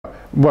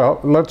Well,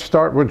 let's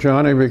start with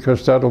Johnny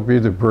because that'll be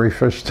the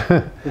briefest.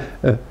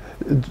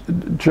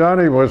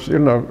 Johnny was,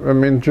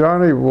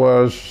 Johnny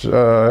was,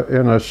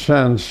 in a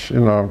sense,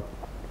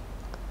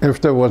 if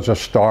there was a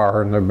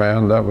star in the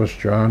band, that was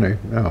Johnny.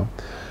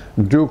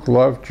 Duke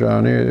loved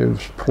Johnny. He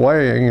was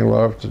playing. He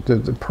loved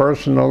it.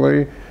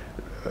 Personally,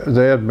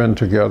 they had been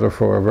together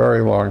for a very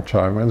long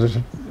time.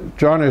 And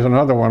Johnny's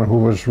another one who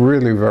was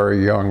really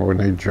very young when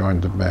he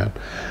joined the band.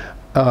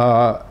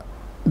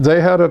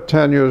 They had a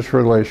tenuous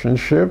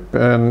relationship,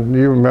 and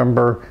you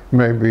remember,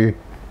 maybe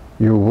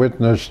you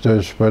witnessed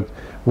this, but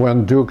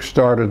when Duke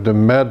started the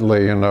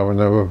medley, when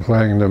they were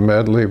playing the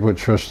medley,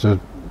 which was the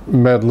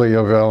medley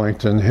of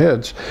Ellington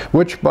hits,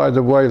 which, by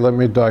the way, let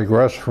me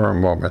digress for a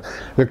moment.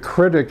 The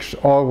critics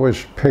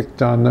always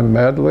picked on the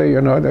medley,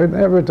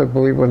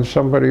 inevitably when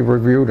somebody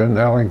reviewed an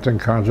Ellington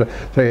concert,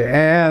 say,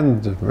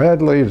 and the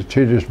medley, the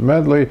tedious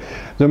medley.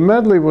 The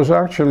medley was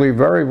actually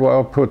very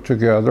well put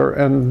together,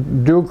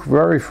 and Duke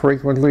very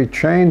frequently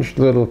changed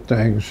little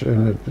things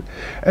in it.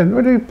 And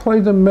when he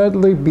played the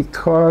medley,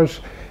 because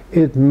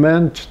it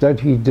meant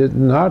that he did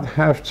not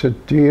have to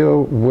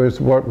deal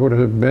with what would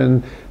have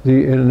been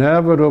the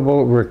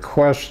inevitable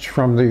requests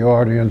from the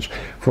audience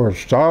for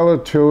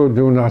solitude,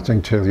 do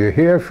nothing till you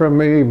hear from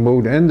me,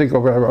 mood indigo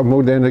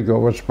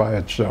was by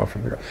itself.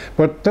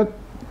 But that,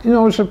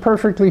 it's a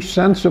perfectly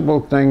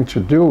sensible thing to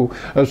do,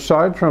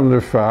 aside from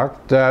the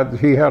fact that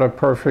he had a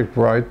perfect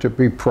right to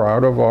be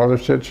proud of all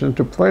his hits and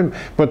to play them.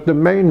 But the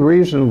main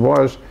reason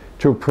was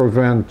to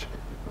prevent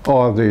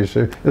all these,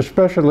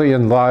 especially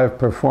in live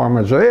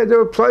performance. Hey,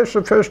 do play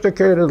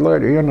sophisticated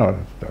lady,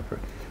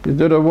 You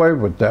did away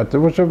with that. There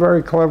was a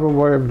very clever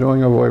way of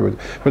doing away with it.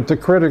 But the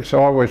critics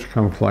always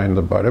complained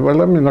about it. Well,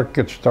 let me not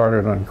get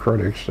started on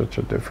critics. That's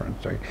a different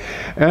thing.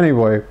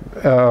 Anyway,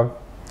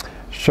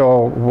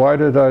 so why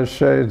did I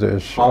say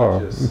this?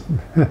 Hodges.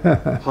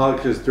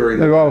 Hodges during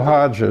the... Oh,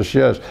 Hodges,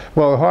 yes.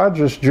 Well,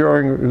 Hodges,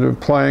 during the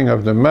playing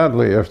of the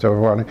medley, if there were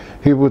one,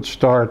 he would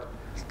start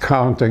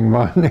counting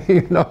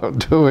money,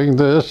 doing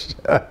this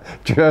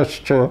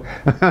gesture.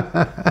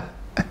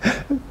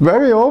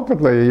 Very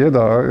openly, it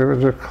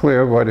was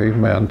clear what he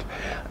meant.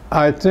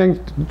 I think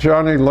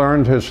Johnny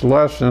learned his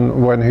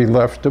lesson when he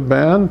left the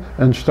band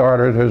and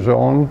started his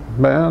own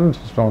band,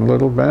 his own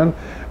little band.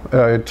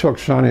 It took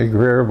Sonny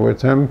Greer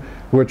with him,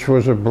 which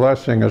was a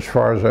blessing as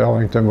far as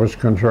Ellington was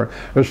concerned.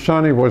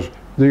 Sonny was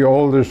the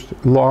oldest,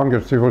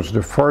 longest. He was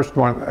the first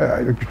one.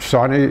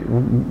 Sonny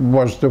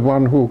was the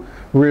one who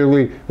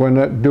really, when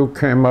that Duke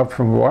came up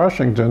from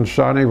Washington,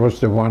 Sonny was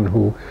the one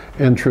who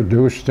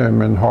introduced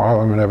him in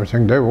Harlem and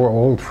everything. They were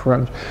old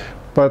friends.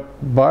 But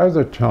by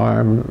the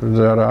time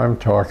that I'm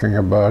talking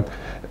about,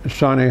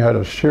 Sonny had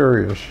a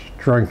serious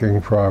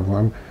drinking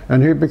problem,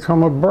 and he'd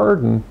become a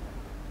burden.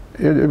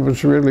 It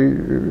was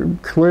really,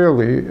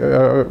 clearly,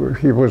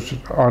 he was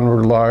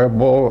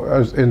unreliable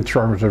in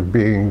terms of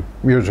being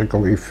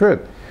musically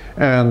fit.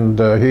 And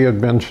he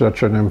had been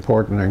such an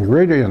important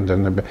ingredient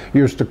in the band. He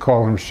used to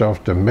call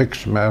himself the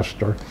mix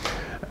master,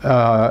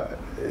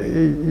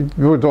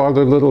 with all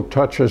the little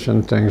touches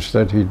and things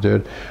that he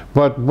did.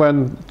 But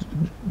when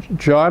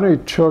Johnny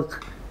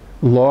took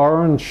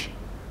Lawrence,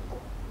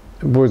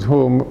 with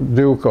whom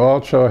Duke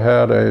also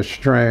had a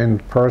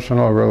strained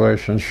personal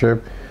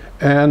relationship,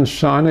 and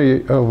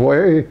Sonny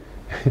away,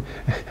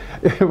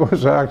 it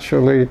was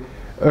actually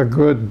a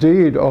good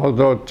deed,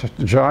 although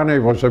Johnny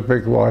was a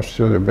big loss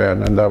to the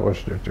band, and that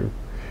was the Duke.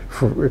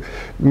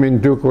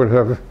 Duke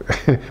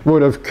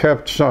would have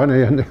kept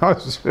Sonny and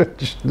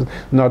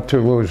not to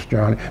lose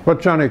Johnny. But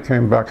Johnny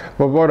came back.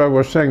 But what I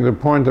was saying, the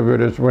point of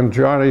it is when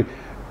Johnny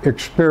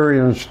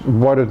experienced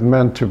what it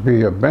meant to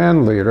be a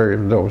band leader,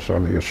 even though it was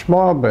only a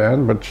small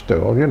band, but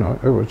still,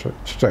 it was a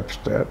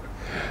sextet.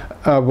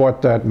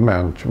 What that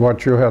meant,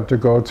 what you had to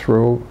go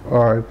through.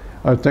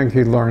 I think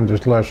he learned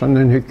his lesson,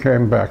 and he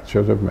came back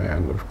to the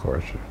band, of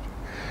course,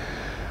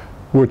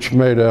 which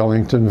made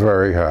Ellington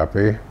very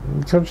happy,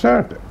 because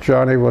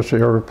Johnny was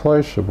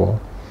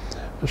irreplaceable.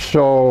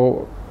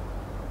 So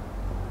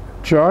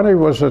Johnny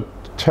was a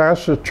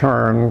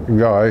taciturn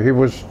guy. He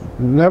was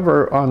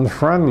never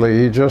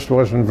unfriendly, he just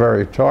wasn't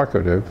very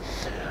talkative.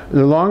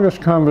 The longest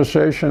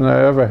conversation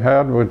I ever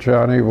had with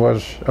Johnny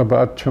was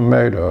about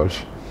tomatoes.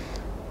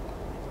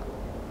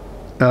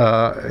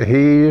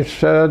 He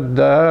said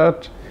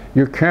that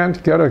you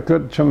can't get a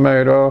good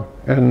tomato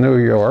in New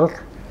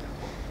York.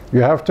 You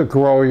have to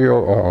grow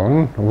your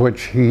own,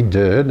 which he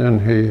did,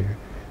 and he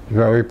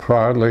very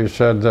proudly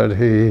said that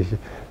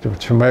the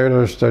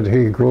tomatoes that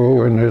he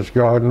grew in his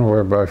garden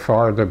were by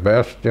far the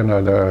best,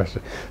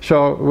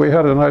 So we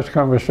had a nice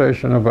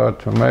conversation about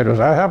tomatoes.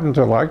 I happen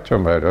to like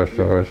tomatoes,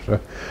 so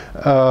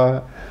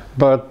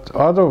but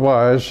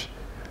otherwise,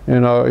 he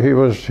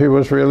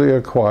was really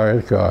a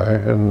quiet guy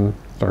and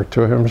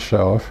to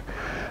himself,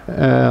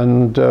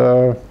 and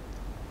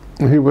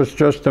he was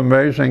just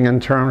amazing in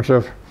terms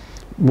of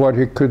what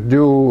he could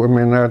do.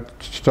 I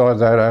saw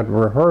that at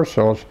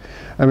rehearsals.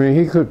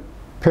 He could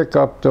pick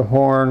up the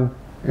horn,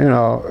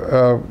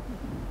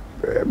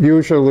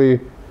 usually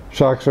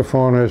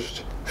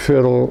saxophonists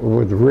fiddle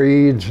with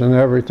reeds and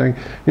everything.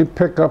 He'd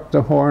pick up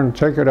the horn,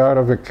 take it out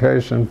of a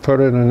case and put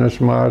it in his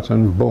mouth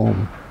and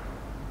boom.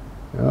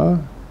 Yeah.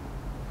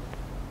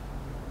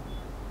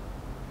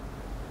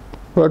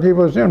 But he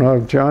was, you know,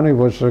 Johnny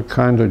was a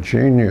kind of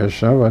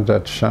genius, with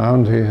that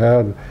sound he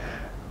had.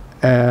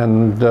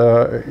 And,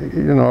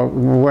 you know,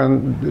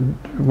 when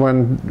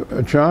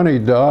Johnny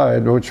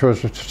died, which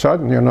was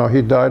sudden, you know,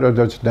 he died at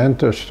his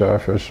dentist's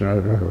office.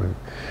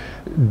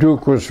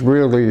 Duke was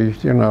really,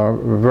 you know,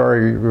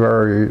 very,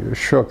 very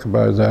shook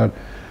by that.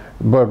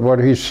 But what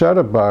he said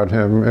about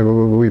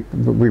him,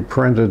 we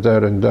printed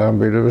that in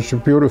Downbeat. It was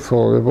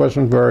beautiful. It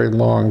wasn't very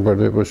long, but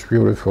it was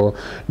beautiful.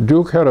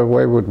 Duke had a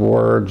way with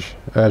words,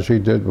 as he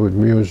did with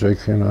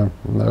music, you know,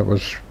 that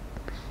was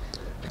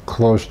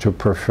close to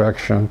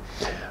perfection.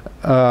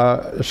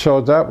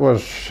 So that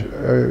was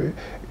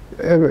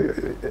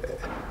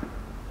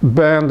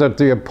band at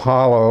the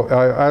Apollo.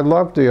 I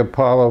loved the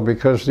Apollo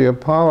because the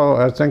Apollo,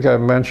 I think I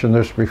mentioned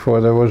this before,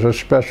 there was a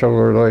special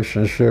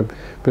relationship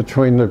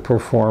between the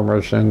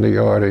performers and the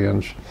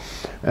audience.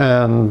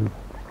 And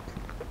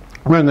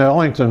when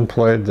Ellington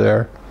played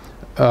there,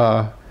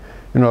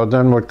 you know,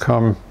 then would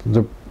come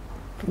the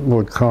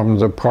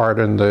part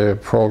in the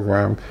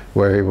program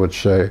where he would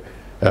say,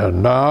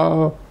 "And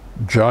now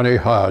Johnny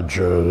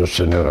Hodges,"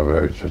 and the other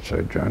would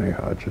say Johnny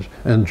Hodges.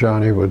 And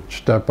Johnny would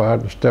step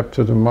out and step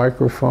to the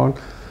microphone.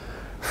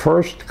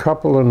 First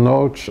couple of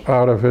notes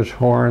out of his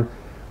horn,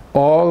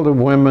 all the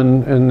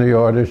women in the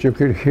audience, you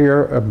could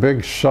hear a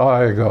big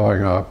sigh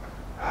going up.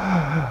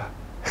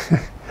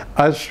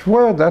 I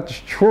swear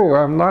that's true.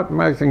 I'm not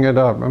making it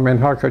up. I mean,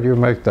 how could you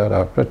make that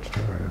up? That's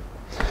true.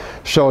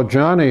 So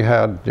Johnny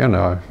had, you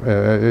know,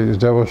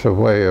 there was a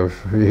way of,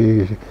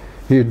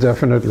 he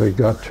definitely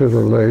got to the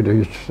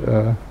ladies.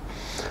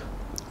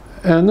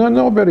 And then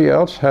nobody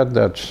else had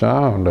that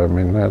sound. I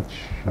mean, that's,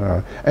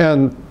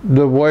 and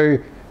the way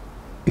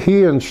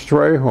he and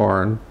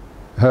Strayhorn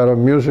had a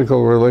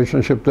musical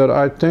relationship that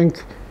I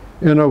think,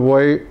 in a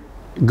way,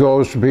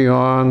 goes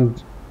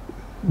beyond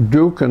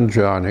Duke and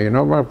Johnny, you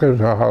know, because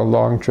how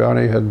long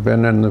Johnny had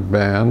been in the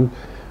band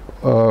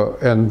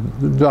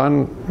and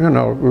done, you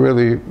know,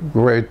 really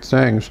great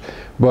things.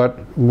 But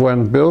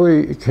when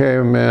Billy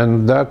came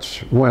in,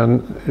 that's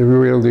when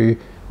really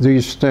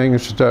these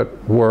things that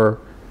were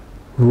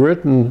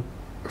written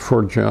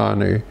for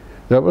Johnny,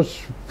 that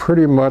was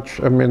pretty much,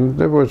 I mean,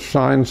 there were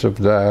signs of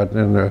that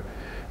in the,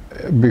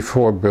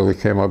 before Billy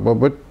came up.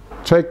 But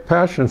take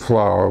Passion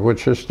Flower,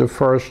 which is the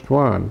first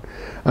one.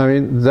 I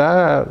mean,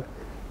 that,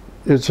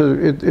 it's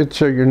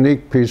a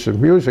unique piece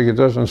of music. It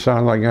doesn't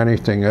sound like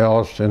anything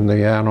else in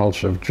the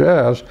annals of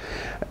jazz.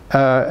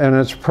 And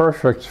it's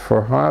perfect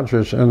for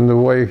Hodges. And the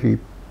way he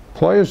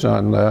plays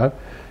on that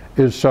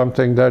is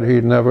something that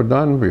he'd never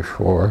done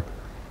before.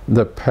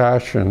 The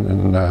passion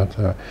in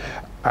that.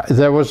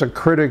 There was a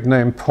critic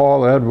named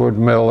Paul Edward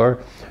Miller,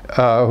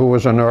 who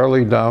was an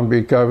early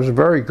downbeat guy. He was a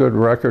very good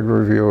record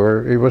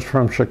reviewer. He was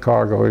from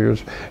Chicago.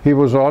 He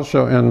was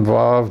also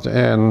involved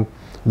in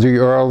the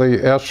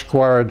early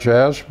Esquire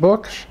jazz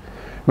books.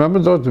 Remember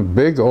those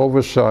big,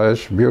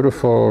 oversized,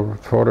 beautiful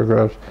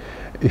photographs?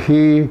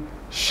 He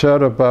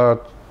said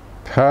about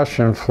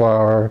Passion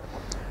Flower,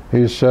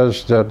 he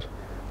says that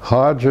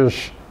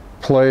Hodges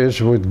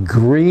plays with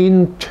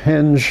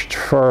green-tinged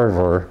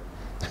fervor.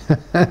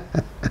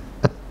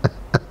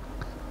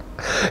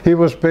 He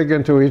was big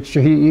into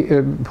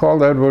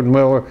Paul Edward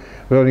Miller,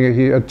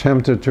 he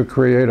attempted to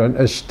create an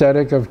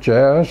aesthetic of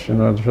jazz, you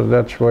know, so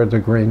that's where the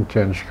green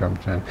tinge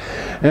comes in.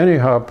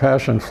 Anyhow,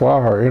 Passion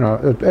Flower, you know,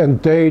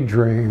 and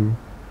Daydream,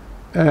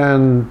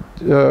 and,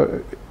 you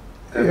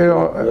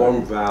know.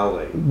 Warm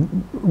Valley.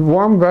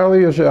 Warm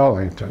Valley is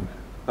Ellington.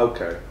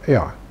 Okay.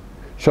 Yeah.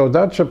 So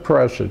that's a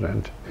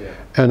precedent. Yeah.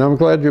 And I'm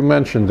glad you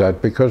mentioned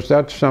that, because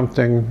that's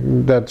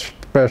something that's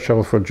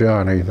special for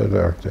Johnny.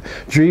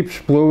 Jeep's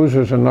Blues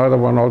is another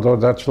one, although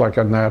that's like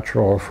a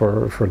natural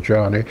for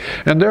Johnny.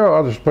 And there are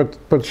others, but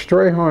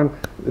Strayhorn,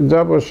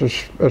 that was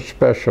a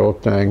special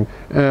thing.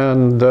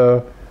 And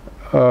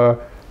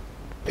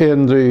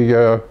in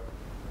the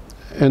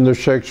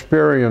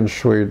Shakespearean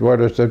suite, what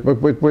is it?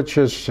 Which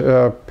is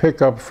a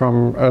pickup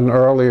from an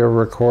earlier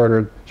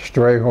recorded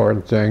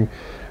Strayhorn thing.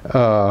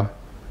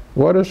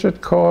 What is it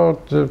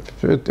called?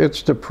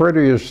 It's the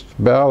prettiest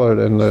ballad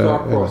in the...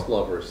 Star-Crossed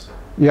Lovers.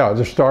 Yeah,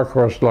 the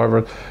Star-Crossed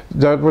Lovers.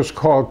 That was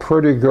called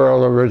Pretty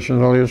Girl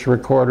originally. It's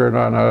recorded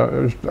on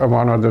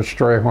one of the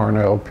Strayhorn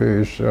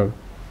LPs.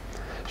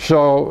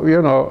 So,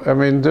 you know, I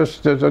mean,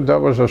 that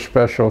was a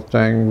special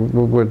thing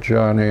with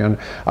Johnny. And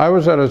I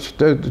was at a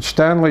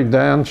Stanley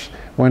Dance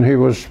when he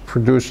was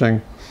producing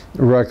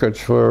records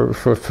for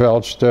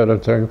Feldstedt, I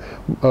think.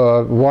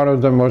 One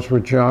of them was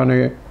with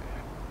Johnny,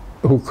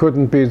 who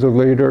couldn't be the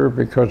leader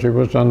because he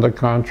was under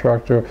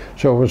contract, so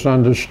it was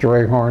under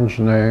Strayhorn's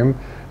name,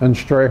 and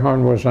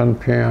Strayhorn was on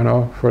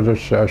piano for the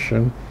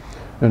session,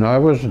 and I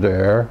was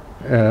there,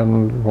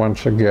 and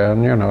once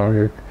again, you know,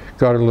 you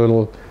got a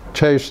little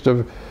taste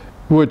of,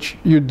 which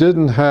you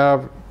didn't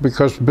have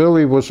because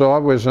Billy was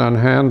always on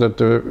hand at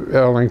the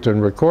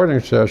Ellington recording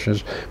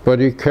sessions, but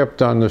he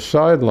kept on the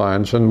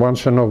sidelines, and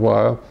once in a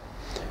while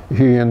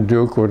he and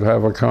Duke would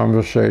have a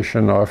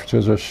conversation off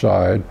to the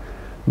side,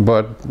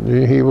 but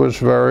he was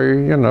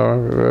very, you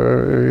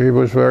know, he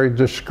was very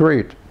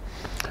discreet.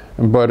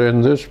 But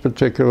in this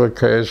particular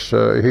case,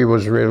 he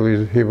was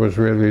really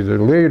the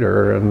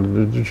leader,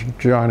 and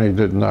Johnny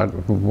did not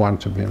want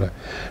to be there.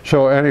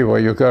 So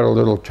anyway, you got a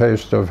little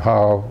taste of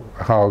how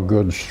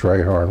good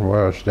Strayhorn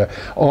was.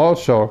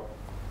 Also,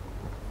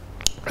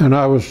 and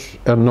I was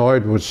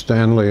annoyed with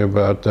Stanley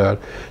about that.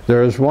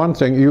 There is one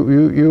thing,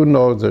 you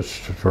know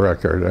this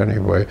record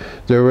anyway.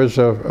 There is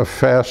a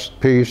fast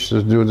piece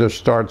that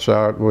starts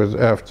out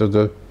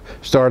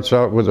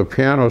with a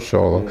piano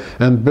solo,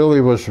 and Billy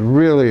was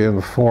really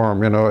in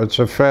form. You know, it's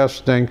a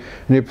fast thing,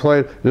 and he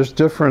played. It's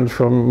different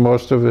from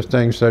most of the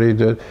things that he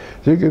did.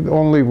 He did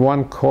only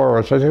one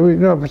chorus. I said, well, you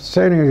know, but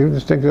Stanley,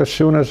 think as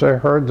soon as I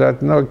heard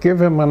that, no,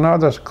 give him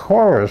another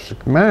chorus,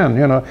 man.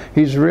 You know,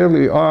 he's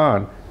really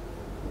on.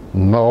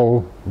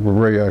 No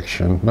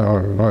reaction,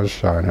 no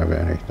sign of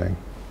anything.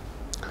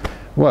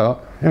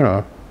 Well, you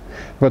know,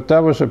 but that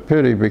was a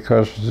pity,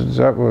 because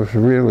that was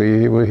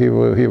really, he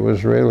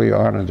was really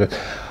on it.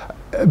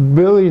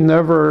 Billy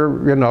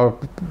never, you know,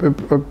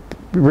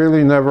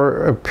 really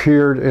never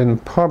appeared in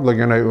public,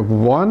 and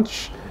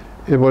once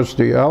it was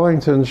the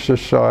Ellington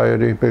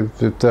Society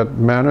that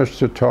managed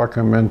to talk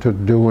him into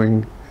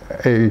doing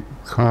a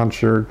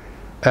concert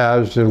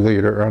as the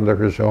leader under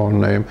his own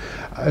name.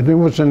 And it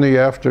was in the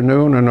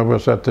afternoon, and it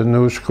was at the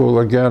New School.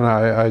 Again,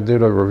 I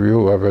did a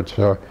review of it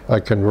so I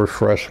can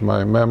refresh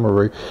my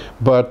memory.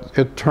 But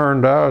it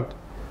turned out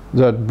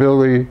that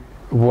Billy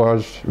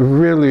was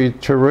really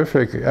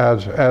terrific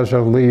as a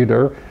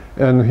leader,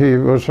 and he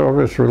was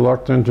always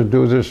reluctant to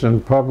do this in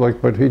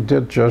public, but he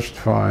did just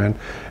fine.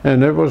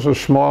 And it was a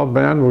small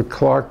band with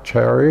Clark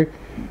Terry,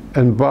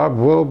 and Bob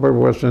Wilbur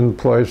was in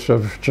place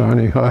of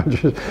Johnny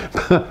Hodges.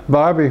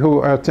 Bobby,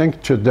 who I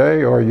think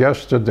today or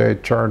yesterday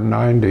turned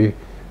 90,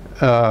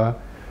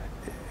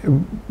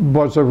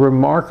 was a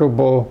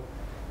remarkable,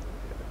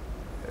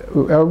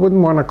 I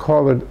wouldn't want to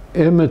call it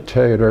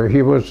imitator.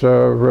 He was a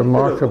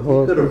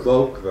remarkable... He could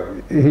evoke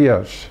them.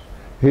 Yes.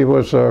 He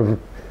was a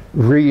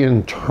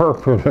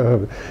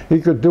reinterpreter. He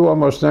could do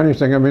almost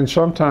anything. I mean,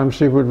 sometimes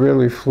he would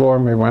really floor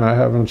me when I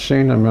haven't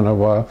seen him in a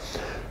while.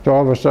 So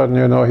all of a sudden,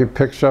 you know, he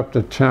picks up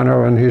the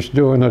tenor and he's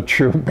doing a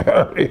true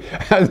belly.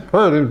 I've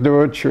heard him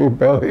do a true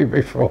belly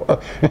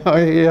before. You know,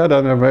 he had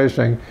an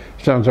amazing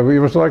sound. He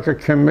was like a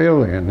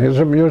chameleon. He's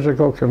a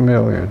musical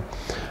chameleon.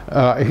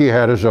 He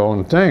had his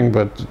own thing,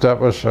 but that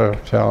was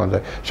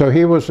talented. So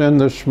he was in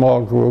this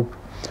small group,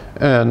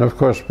 and of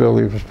course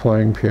Billy was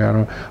playing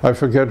piano. I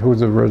forget who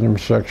the rhythm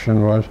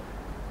section was.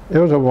 It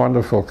was a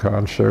wonderful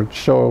concert.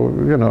 So,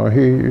 you know,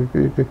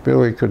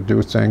 Billy could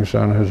do things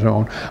on his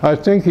own. I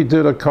think he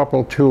did a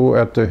couple too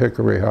at the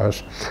Hickory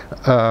House.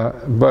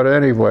 But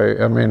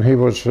anyway, I mean, he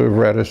was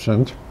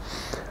reticent.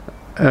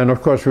 And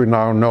of course we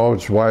now know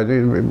it's why, I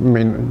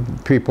mean,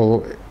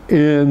 people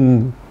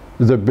in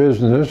the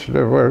business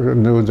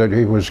knew that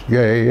he was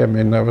gay. I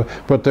mean,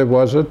 but there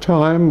was a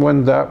time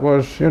when that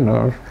was, you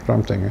know,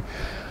 something.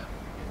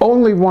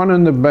 Only one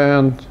in the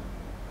band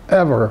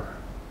ever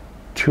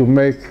to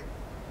make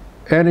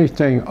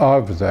anything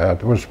of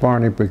that was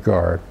Barney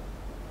Bigard.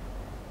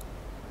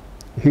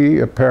 He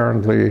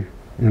apparently,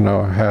 you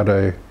know, had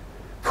a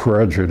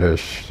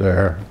prejudice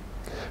there,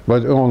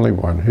 but only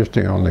one. He's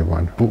the only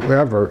one who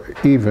ever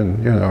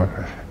even, you know,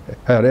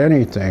 had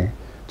anything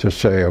to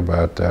say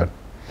about that.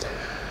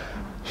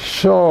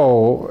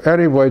 So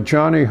anyway,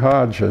 Johnny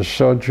Hodges.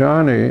 So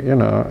Johnny, you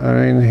know,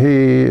 I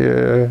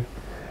mean,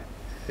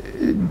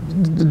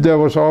 there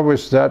was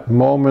always that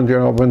moment, you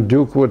know, when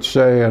Duke would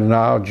say, and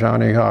now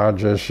Johnny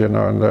Hodges, you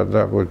know, and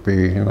that would be,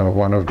 you know,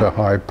 one of the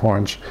high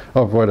points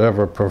of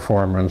whatever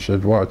performance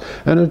it was.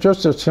 And it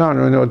just a sound,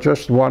 you know,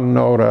 just one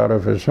note out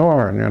of his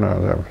horn, you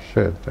know, that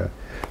was it.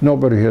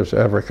 Nobody has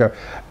ever come.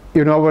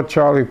 You know what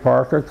Charlie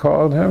Parker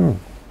called him?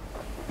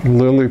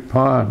 Lily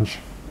Pons.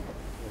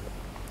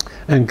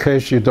 In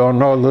case you don't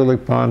know, Lily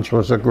Pons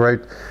was a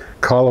great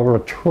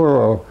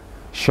coloratura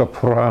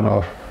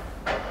soprano.